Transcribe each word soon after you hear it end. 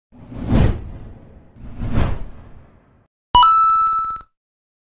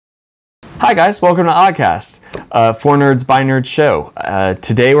Hi guys, welcome to Oddcast, For Nerds by Nerds show.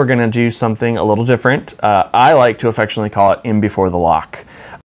 Today we're going to do something a little different. I like to affectionately call it In Before the Lock.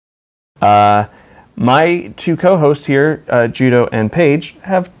 My two co-hosts here, Judo and Paige,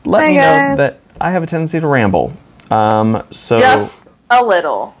 have let me know that I have a tendency to ramble. Just a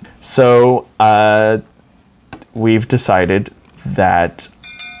little. So we've decided that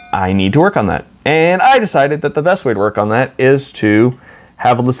I need to work on that. And I decided that the best way to work on that is to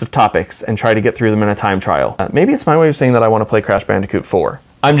have a list of topics and try to get through them in a time trial. Maybe it's my way of saying that I want to play Crash Bandicoot 4.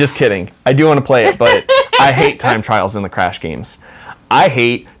 I'm just kidding. I do want to play it, but I hate time trials in the Crash games. I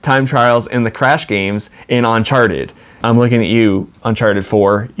hate time trials in the Crash games in Uncharted. I'm looking at you, Uncharted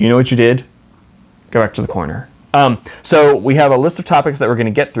 4. You know what you did? Go back to the corner. So we have a list of topics that we're going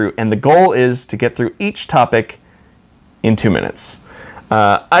to get through, and the goal is to get through each topic in 2 minutes.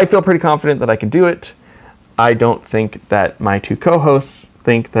 I feel pretty confident that I can do it. I don't think that my two co-hosts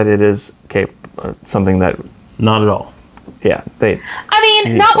think that it is something that... Not at all. Yeah, I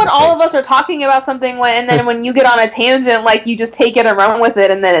mean, not when all of us are talking about something, and then when you get on a tangent, like, you just take it and run with it,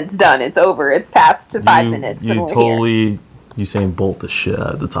 and then it's done. It's over. It's past 5 minutes. You totally... Usain Bolt the shit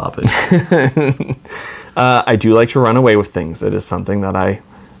out of the topic. I do like to run away with things. It is something that I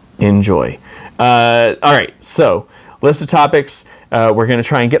enjoy. All right, so list of topics. We're going to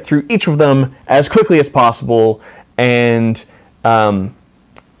try and get through each of them as quickly as possible, and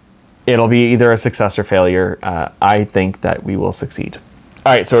it'll be either a success or failure. I think that we will succeed.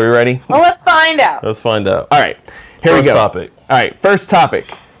 All right, so are we ready? Well, let's find out. Let's find out. All right, here we go. First topic. All right, first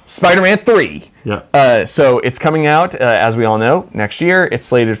topic. Spider-Man 3. Yeah. So it's coming out, as we all know, next year. It's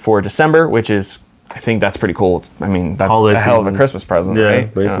slated for December, which is, I think that's pretty cool. I mean, that's a hell of a Christmas present,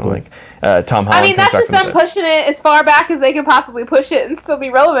 right? Basically. Tom Holland. I mean, that's just them pushing it as far back as they can possibly push it and still be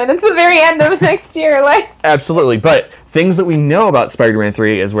relevant. It's the very end of next year. Absolutely. But things that we know about Spider-Man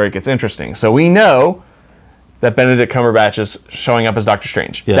 3 is where it gets interesting. So we know that Benedict Cumberbatch is showing up as Doctor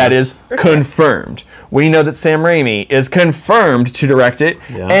Strange. Yes. That is confirmed. We know that Sam Raimi is confirmed to direct it.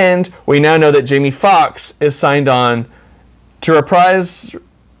 Yeah. And we now know that Jamie Foxx is signed on to reprise...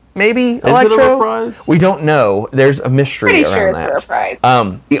 Maybe Electro? Is it a reprise? We don't know. There's a mystery around that. It's a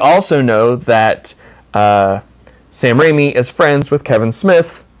reprise. We also know that Sam Raimi is friends with Kevin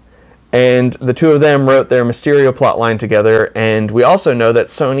Smith, and the two of them wrote their Mysterio plotline together. And we also know that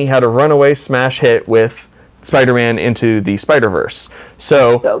Sony had a runaway smash hit with Spider-Man Into the Spider-Verse.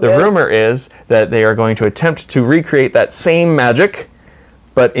 So the rumor is that they are going to attempt to recreate that same magic,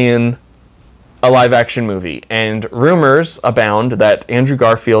 but in a live-action movie, and rumors abound that Andrew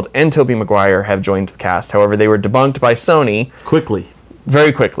Garfield and Tobey Maguire have joined the cast. However, they were debunked by Sony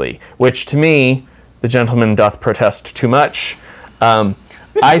very quickly, which to me, the gentleman doth protest too much.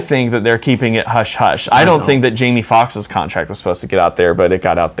 I think that they're keeping it hush-hush. I don't think that Jamie Foxx's contract was supposed to get out there, but it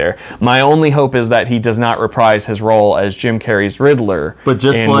got out there. My only hope is that he does not reprise his role as Jim Carrey's Riddler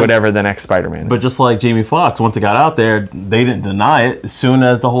whatever the next Spider-Man. But just like Jamie Foxx, once it got out there, they didn't deny it. As soon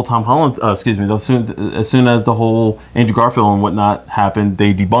as the whole Tom Holland, as soon as the whole Andrew Garfield and whatnot happened,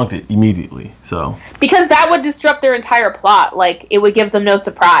 they debunked it immediately. So because that would disrupt their entire plot. It would give them no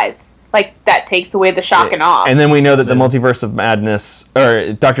surprise. That takes away the shock and awe. And then we know that the Multiverse of Madness,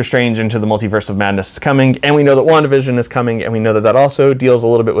 or Doctor Strange Into the Multiverse of Madness is coming, and we know that WandaVision is coming, and we know that that also deals a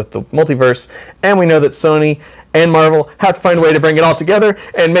little bit with the multiverse, and we know that Sony and Marvel have to find a way to bring it all together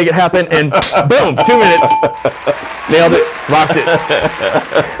and make it happen, and boom, 2 minutes. Nailed it. Rocked it.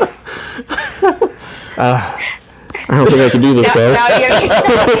 I don't think I can do this, guys.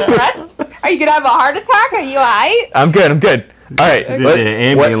 Are you going to have a heart attack? Are you all right? I'm good. All right.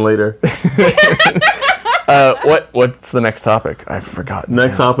 Ambien later. What's the next topic? I've forgotten.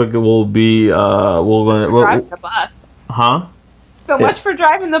 Next topic will be driving the bus. Huh? So much for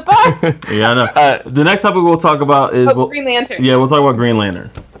driving the bus. Yeah, I know. The next topic we'll talk about is Green Lantern. Yeah, we'll talk about Green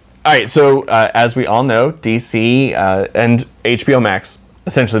Lantern. All right. So as we all know, DC and HBO Max,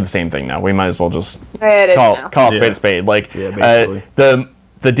 essentially the same thing now. We might as well just call a spade a spade. The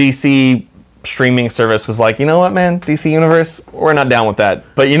DC streaming service was like, you know what, man, DC Universe, we're not down with that.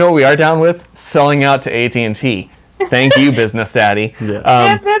 But you know what we are down with? Selling out to AT&T. Thank you, Business Daddy.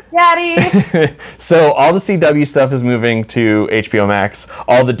 Business Daddy. So all the CW stuff is moving to HBO Max.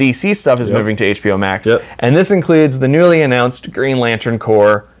 All the DC stuff is moving to HBO Max. Yep. And this includes the newly announced Green Lantern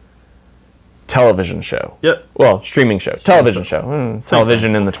Corps television show. Yep. Well, streaming show. Television show.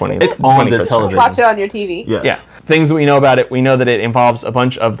 Television in the 20th. It's on the television. Watch it on your TV. Yes. Yeah. Things that we know about it. We know that it involves a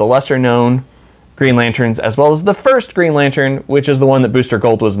bunch of the lesser-known Green Lanterns, as well as the first Green Lantern, which is the one that Booster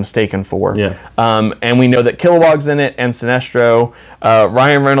Gold was mistaken for. Yeah. And we know that Kilowog's in it, and Sinestro.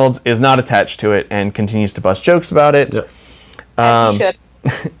 Ryan Reynolds is not attached to it and continues to bust jokes about it. Yep. As he should.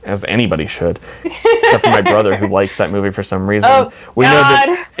 as anybody should, except for my brother who likes that movie for some reason. Oh, we know God.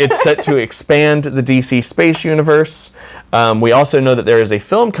 that it's set to expand the DC space universe. We also know that there is a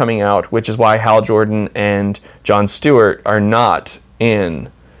film coming out, which is why Hal Jordan and Jon Stewart are not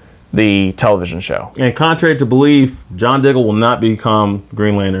in the television show. And contrary to belief, John Diggle will not become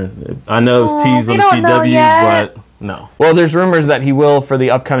Green Lantern. I know it's teased on we the don't know CW, yet. but no. Well, there's rumors that he will for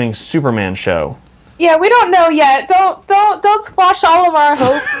the upcoming Superman show. Yeah, we don't know yet. Don't squash all of our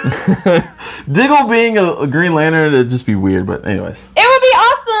hopes. Diggle being a Green Lantern, it'd just be weird, but anyways. It would be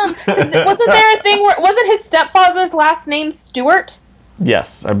awesome. 'Cause wasn't there a thing where wasn't his stepfather's last name Stewart?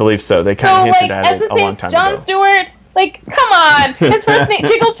 Yes, I believe so. They So kind of like, hinted as at it his a long name, time Jon ago. Stewart. Like, come on. His first name,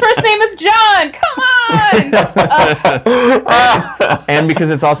 Jiggle's first name is John. Come on. And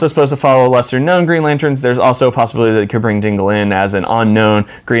because it's also supposed to follow lesser known Green Lanterns, there's also a possibility that it could bring Dingle in as an unknown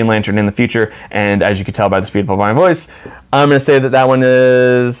Green Lantern in the future. And as you can tell by the speed of my voice, I'm going to say that one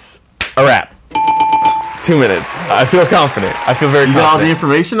is a wrap. 2 minutes. I feel confident. I feel very You got all the confident.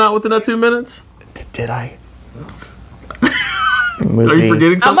 information out within that 2 minutes? Did I? Are you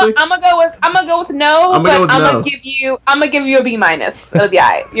forgetting I'm something? gonna go with no, I'm gonna but go with I'm no. gonna give you a B minus. It'll be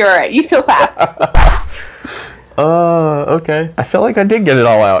alright. You're alright. You feel fast. Okay. I feel like I did get it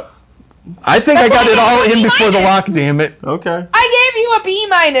all out. I think I got it all in before the lock, damn it. Okay. I gave you a B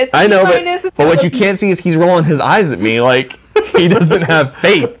minus. I know, B minus is but what still you can't see is he's rolling his eyes at me like he doesn't have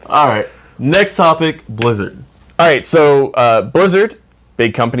faith. All right. Next topic, Blizzard. All right, so Blizzard,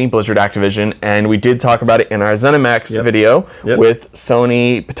 big company, Blizzard Activision, and we did talk about it in our ZeniMax video with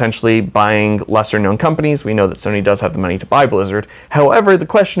Sony potentially buying lesser-known companies. We know that Sony does have the money to buy Blizzard. However, the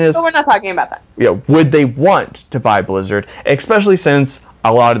question is, But we're not talking about that. would they want to buy Blizzard, especially since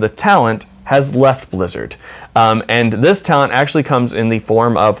a lot of the talent has left Blizzard. And this talent actually comes in the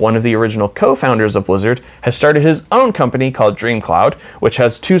form of one of the original co-founders of Blizzard has started his own company called DreamCloud, which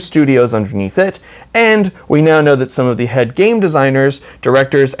has 2 studios underneath it. And we now know that some of the head game designers,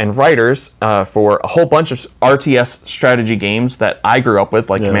 directors, and writers for a whole bunch of RTS strategy games that I grew up with,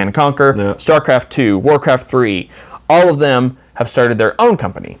 like Command & Conquer, StarCraft 2, Warcraft 3, all of them have started their own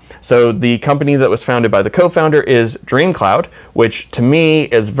company. So the company that was founded by the co-founder is DreamCloud, which to me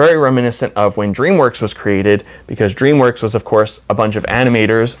is very reminiscent of when DreamWorks was created, because DreamWorks was, of course, a bunch of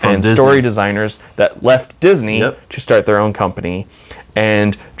animators and Disney. story designers that left Disney to start their own company.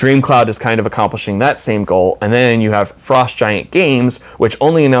 And DreamCloud is kind of accomplishing that same goal. And then you have Frost Giant Games, which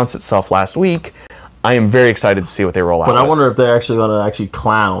only announced itself last week. I am very excited to see what they roll out But I with. wonder if they're actually going to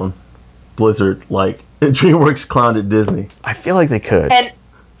clown Blizzard like DreamWorks clowned at Disney. I feel like they could. And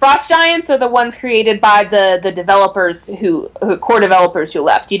Frost Giants are the ones created by the developers who core developers who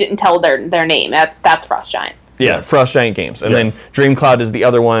left. You didn't tell their name. That's Frost Giant. Yeah, Yes. Frost Giant Games. And then DreamCloud is the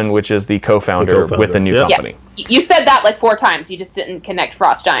other one, which is the co-founder, with a new company. Yes, you said that like 4 times. You just didn't connect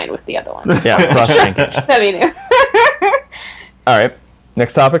Frost Giant with the other one. Yeah, Frost Giant Games. I mean, All right,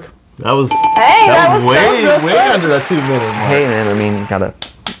 next topic. That was that was way good. under that 2 minute mark. Hey man, I mean, gotta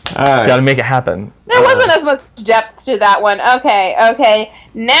All right. gotta make it happen. There wasn't as much depth to that one. Okay.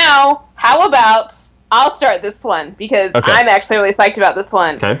 Now, how about I'll start this one because I'm actually really psyched about this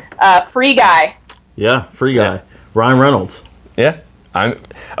one. Okay. Free Guy. Yeah, Free Guy. Ryan Reynolds. Yeah,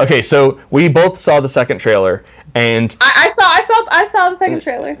 okay. So we both saw the second trailer, and I saw the second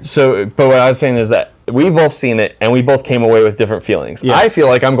trailer. so, but what I was saying is that we've both seen it, and we both came away with different feelings. Yeah. I feel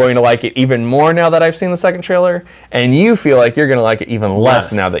like I'm going to like it even more now that I've seen the second trailer, and you feel like you're going to like it even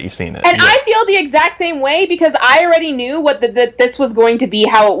less Yes. now that you've seen it. And I feel the exact same way because I already knew what that this was going to be,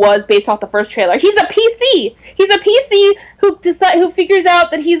 how it was based off the first trailer. He's a PC. He's a PC who figures out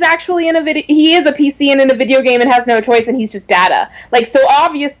that he's actually he is a PC and in a video game and has no choice, and he's just data. Like, so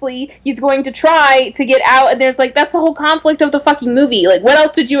obviously he's going to try to get out, and there's like that's the whole conflict of the fucking movie. Like, what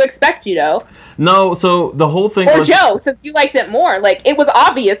else did you expect, No, so the whole thing Or was... Joe, since you liked it more. Like, it was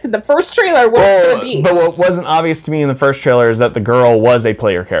obvious in the first trailer what it was going to be. But what wasn't obvious to me in the first trailer is that the girl was a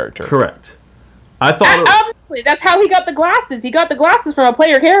player character. Correct. I thought... Obviously, that's how he got the glasses. He got the glasses from a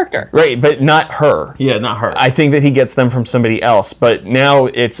player character. Right, but not her. Yeah, not her. I think that he gets them from somebody else, but now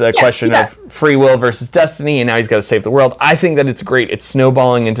it's a question he of does. free will versus destiny, and now he's got to save the world. I think that it's great. It's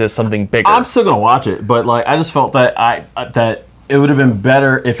snowballing into something bigger. I'm still gonna watch it, but like I just felt that that it would have been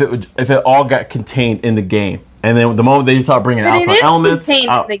better if it all got contained in the game, and then the moment they start bringing But it outside is elements,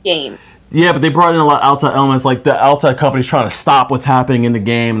 contained in the game. yeah, but they brought in a lot of outside elements, like the outside company's trying to stop what's happening in the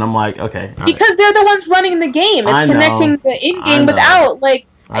game, and I'm like, okay, all right. Because they're the ones running the game. It's I know. connecting the I in-game know. without, like,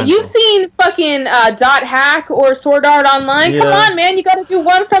 I you've know. seen fucking Dot Hack or Sword Art Online. Come Yeah. on, man, you gotta do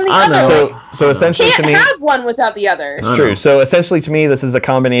one from the I other. know. Like, so essentially can't to me, have one without the other. it's true. So essentially to me, this is a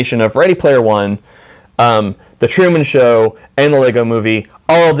combination of Ready Player One, The Truman Show and the Lego Movie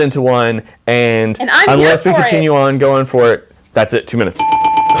all rolled into one, and I'm unless we here for continue on going for it, that's it. 2 minutes.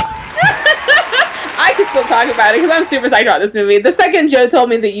 I could still talk about it because I'm super psyched about this movie. The second Joe told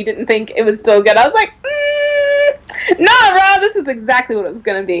me that you didn't think it was still good, I was like, nah, Rob, this is exactly what it was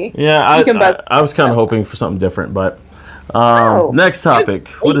gonna be. Yeah, I was kind of hoping for something different, but next topic.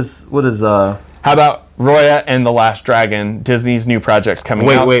 What is How about Roya and the Last Dragon, Disney's new project coming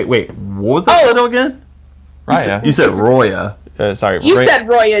out? Wait. What was the title again? Raya. You said Roya. Sorry. You said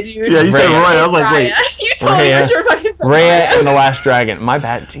Roya, dude. Yeah, you said Roya. I was like, Raya. wait. You told me what you were fucking saying. Raya and the Last Dragon. My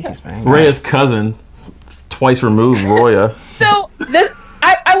bad. Jeez, man. Raya's cousin, twice removed, Roya. So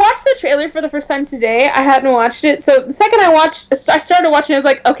I watched the trailer for the first time today. I hadn't watched it. So the second I started watching it, I was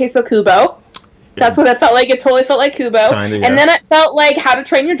like, okay, so Kubo. That's what it felt like. It totally felt like Kubo. Kinda, yeah. And then it felt like How to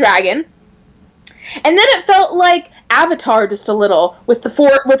Train Your Dragon. And then it felt like Avatar just a little with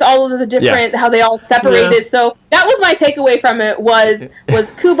with all of the different how they all separated. Yeah. So that was my takeaway from it was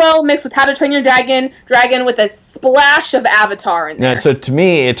Kubo mixed with How to Train Your Dragon with a splash of Avatar in there. Yeah, so to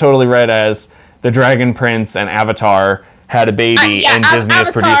me it totally read as the Dragon Prince and Avatar had a baby and Disney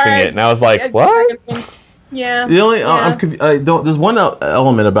was producing it. And I was like, what? Yeah. The only there's one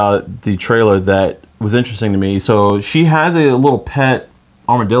element about the trailer that was interesting to me. So she has a little pet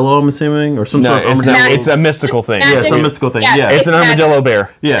armadillo, I'm assuming, or some sort of armadillo. It's a mystical thing. Yeah, some mystical thing. Yeah, it's an armadillo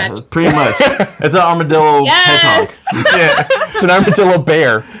bear. Yeah, pretty much. It's an armadillo hedgehog. Yeah, it's an armadillo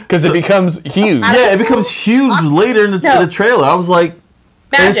bear because it becomes huge. Yeah, it becomes huge later in the trailer. I was like,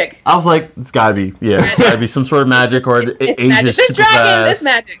 magic. I was like, it's gotta be, it's gotta be some sort of magic or it ages this super dragon, fast. this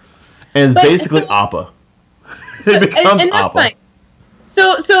magic. And it's basically Appa. It becomes and that's Appa. Fine.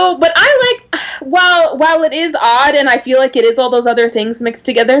 So, but I like, while it is odd and I feel like it is all those other things mixed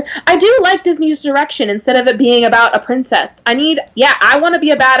together, I do like Disney's direction instead of it being about a princess. I want to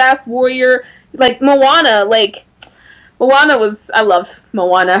be a badass warrior, like Moana. Like, I love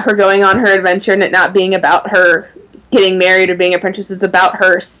Moana, her going on her adventure and it not being about her getting married or being a princess, is about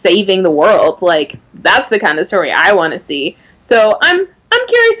her saving the world. Like, that's the kind of story I want to see. So I'm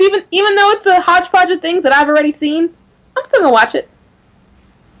curious, even though it's a hodgepodge of things that I've already seen, I'm still gonna watch it.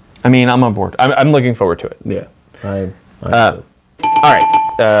 I mean, I'm on board. I'm looking forward to it. Yeah. All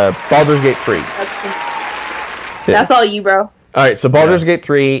right. Baldur's Gate 3. That's all you, bro. All right, so Baldur's Gate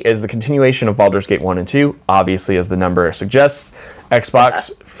 3 is the continuation of Baldur's Gate 1 and 2, obviously, as the number suggests.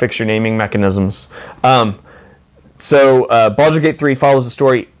 Xbox, fix your naming mechanisms. So Baldur's Gate 3 follows the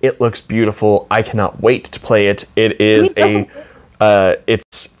story. It looks beautiful. I cannot wait to play it. It is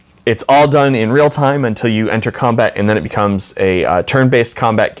it's all done in real time until you enter combat, and then it becomes a turn-based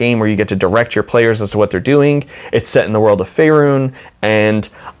combat game where you get to direct your players as to what they're doing. It's set in the world of Faerun, and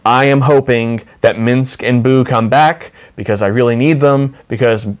I am hoping that Minsk and Boo come back because I really need them,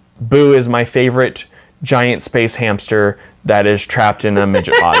 because Boo is my favorite giant space hamster that is trapped in a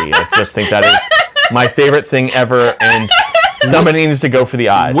midget body. I just think that is my favorite thing ever, and somebody needs to go for the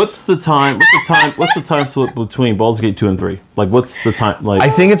eyes. What's the time split between Baldur's Gate 2 and 3? Like, what's the time? Like, I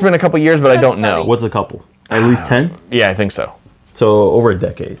think it's been a couple years, but I don't know. What's a couple? At least 10? Yeah, I think so. So over a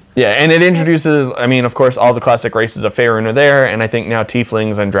decade. Yeah, and it introduces, I mean, of course, all the classic races of Faerun are there, and I think now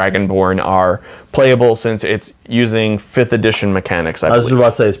Tieflings and Dragonborn are playable since it's using 5th edition mechanics, I believe. was just about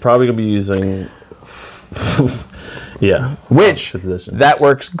to say, it's probably going to be using... Yeah. Which, that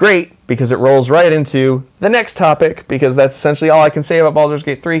works great because it rolls right into the next topic, because that's essentially all I can say about Baldur's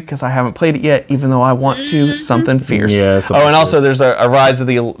Gate 3 because I haven't played it yet, even though I want to. Something fierce. Yeah, and also there's a Rise of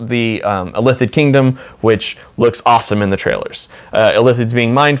the Illithid Kingdom, which looks awesome in the trailers. Illithids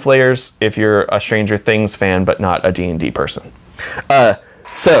being mind flayers if you're a Stranger Things fan but not a D&D person.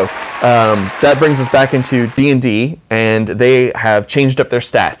 So that brings us back into D&D, and they have changed up their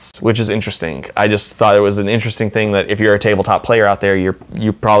stats, which is interesting. I just thought it was an interesting thing that if you're a tabletop player out there,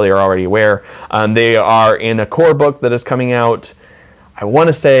 you probably are already aware. They are in a core book that is coming out, I want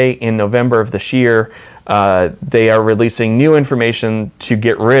to say, in November of this year. They are releasing new information to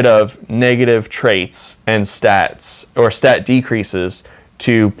get rid of negative traits and stats, or stat decreases,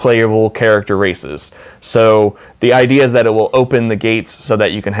 to playable character races. So the idea is that it will open the gates so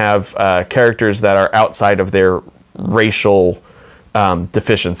that you can have characters that are outside of their racial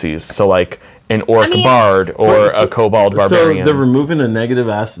deficiencies. So like an orc bard or a kobold barbarian. So they're removing a negative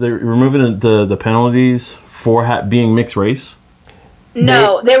they're removing the penalties for being mixed race?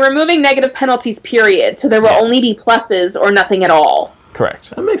 No, they're removing negative penalties, period. So there will only be pluses or nothing at all.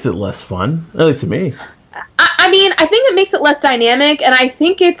 Correct. That makes it less fun, at least to me. I mean, I think it makes it less dynamic, and I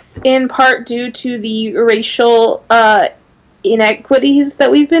think it's in part due to the racial inequities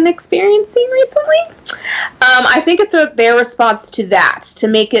that we've been experiencing recently. I think it's their response to that, to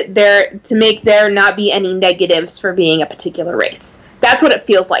make there not be any negatives for being a particular race. That's what it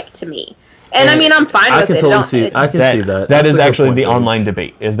feels like to me. And I mean, I'm fine with it. I can see that. That is actually the online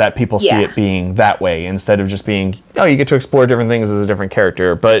debate, is that people see it being that way instead of just being, oh, you get to explore different things as a different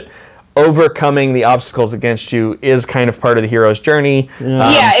character. But overcoming the obstacles against you is kind of part of the hero's journey.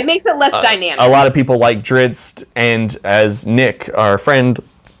 Yeah, it makes it less dynamic. A lot of people like Drizzt, and as Nick, our friend,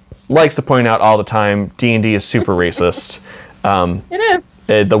 likes to point out all the time, D&D is super racist. It is.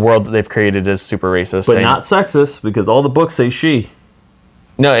 The world that they've created is super racist. But not sexist, because all the books say she.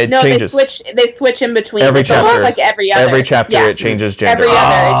 No, it changes. They switch in between. Every it's chapter. almost like every other. Every chapter it changes gender. Every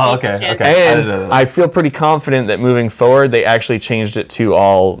other it changes gender. And I feel pretty confident that moving forward, they actually changed it to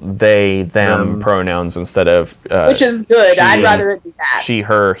all they, them pronouns instead of... which is good. I'd rather it be that. She,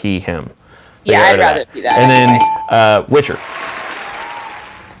 her, he, him. Yeah, I'd rather it be that. And then Witcher.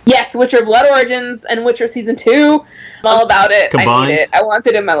 Yes, Witcher Blood Origins and Witcher Season 2. I'm all about it. Combined? I need it. I want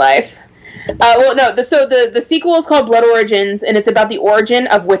it in my life. Well, no. The sequel is called Blood Origins, and it's about the origin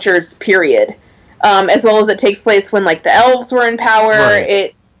of Witchers, period. As well as it takes place when like the elves were in power.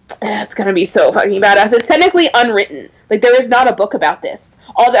 Right. It's gonna be so fucking badass. It's technically unwritten. Like there is not a book about this.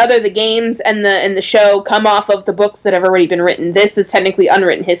 All the games and the show come off of the books that have already been written. This is technically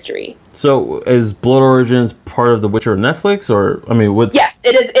unwritten history. So is Blood Origins part of the Witcher Netflix, or I mean, what's... Yes,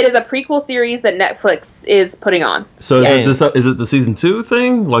 it is. It is a prequel series that Netflix is putting on. So is it the season 2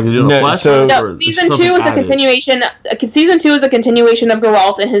 thing? Like you're doing a flashback? No, season 2 is a continuation. Season 2 is a continuation of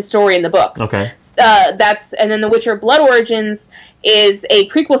Geralt and his story in the books. Okay. And then The Witcher Blood Origins is a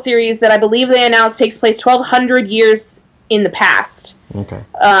prequel series that I believe they announced takes place 1,200 years in the past. Okay.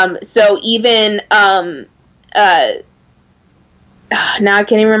 So even now I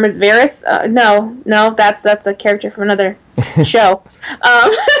can't even remember Varys. No, that's a character from another show.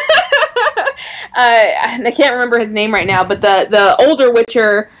 I can't remember his name right now, but the older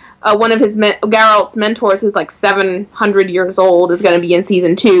Witcher, one of his Geralt's mentors, who's like 700 years old, is going to be in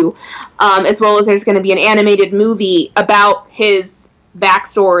season 2, as well as there's going to be an animated movie about his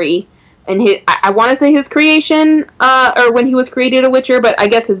backstory and I want to say his creation, or when he was created a Witcher, but I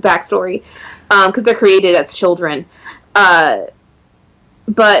guess his backstory, because they're created as children. But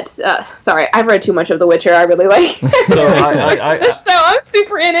sorry, I've read too much of The Witcher. I really like the show. I'm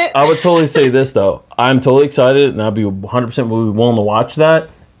super in it. I would totally say this though. I'm totally excited, and I'll be 100% willing to watch that.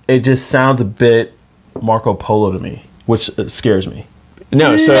 It just sounds a bit Marco Polo to me, which scares me.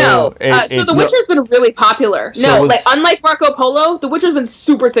 So The Witcher's been really popular. Unlike Marco Polo, The Witcher's been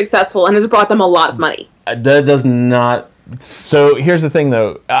super successful and has brought them a lot of money. That does not. So here's the thing,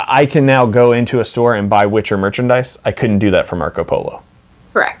 though. I can now go into a store and buy Witcher merchandise. I couldn't do that for Marco Polo.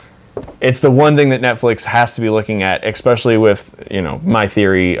 Correct. It's the one thing that Netflix has to be looking at, especially with, my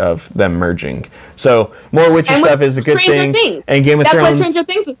theory of them merging. So more Witcher stuff is a good thing. Things. And Game of Thrones. That's why Stranger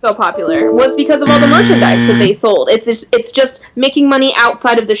Things was so popular, was because of all the merchandise that they sold. It's just making money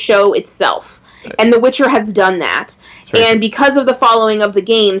outside of the show itself. And The Witcher has done that. And because of the following of the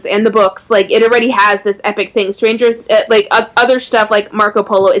games and the books, it already has this epic thing. Other stuff like Marco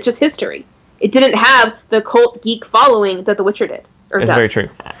Polo, it's just history. It didn't have the cult geek following that The Witcher did. It's very true.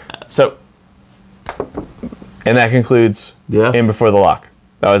 So, and that concludes In Before the Lock.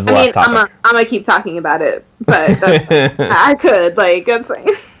 That was the last topic. I'm gonna keep talking about it, but I could that's.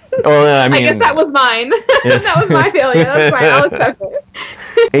 Well, I guess that was mine. Yes. That was my failure. That's fine. I'll accept it.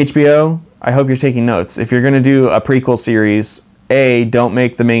 HBO, I hope you're taking notes. If you're gonna do a prequel series, A, don't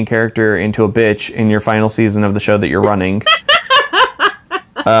make the main character into a bitch in your final season of the show that you're running.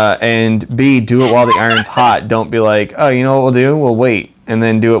 And B, do it while the iron's hot. Don't be like, oh, you know what we'll do? We'll wait and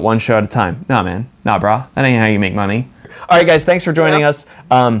then do it one show at a time. Nah, man. Nah, brah. That ain't how you make money. All right, guys. Thanks for joining us.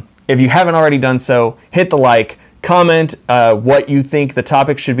 If you haven't already done so, hit the like, comment what you think the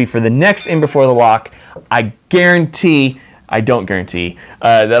topic should be for the next In Before the Lock. I don't guarantee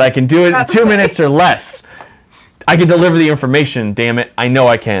that I can do it in 2 minutes or less. I can deliver the information, damn it. I know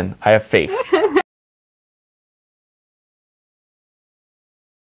I can. I have faith.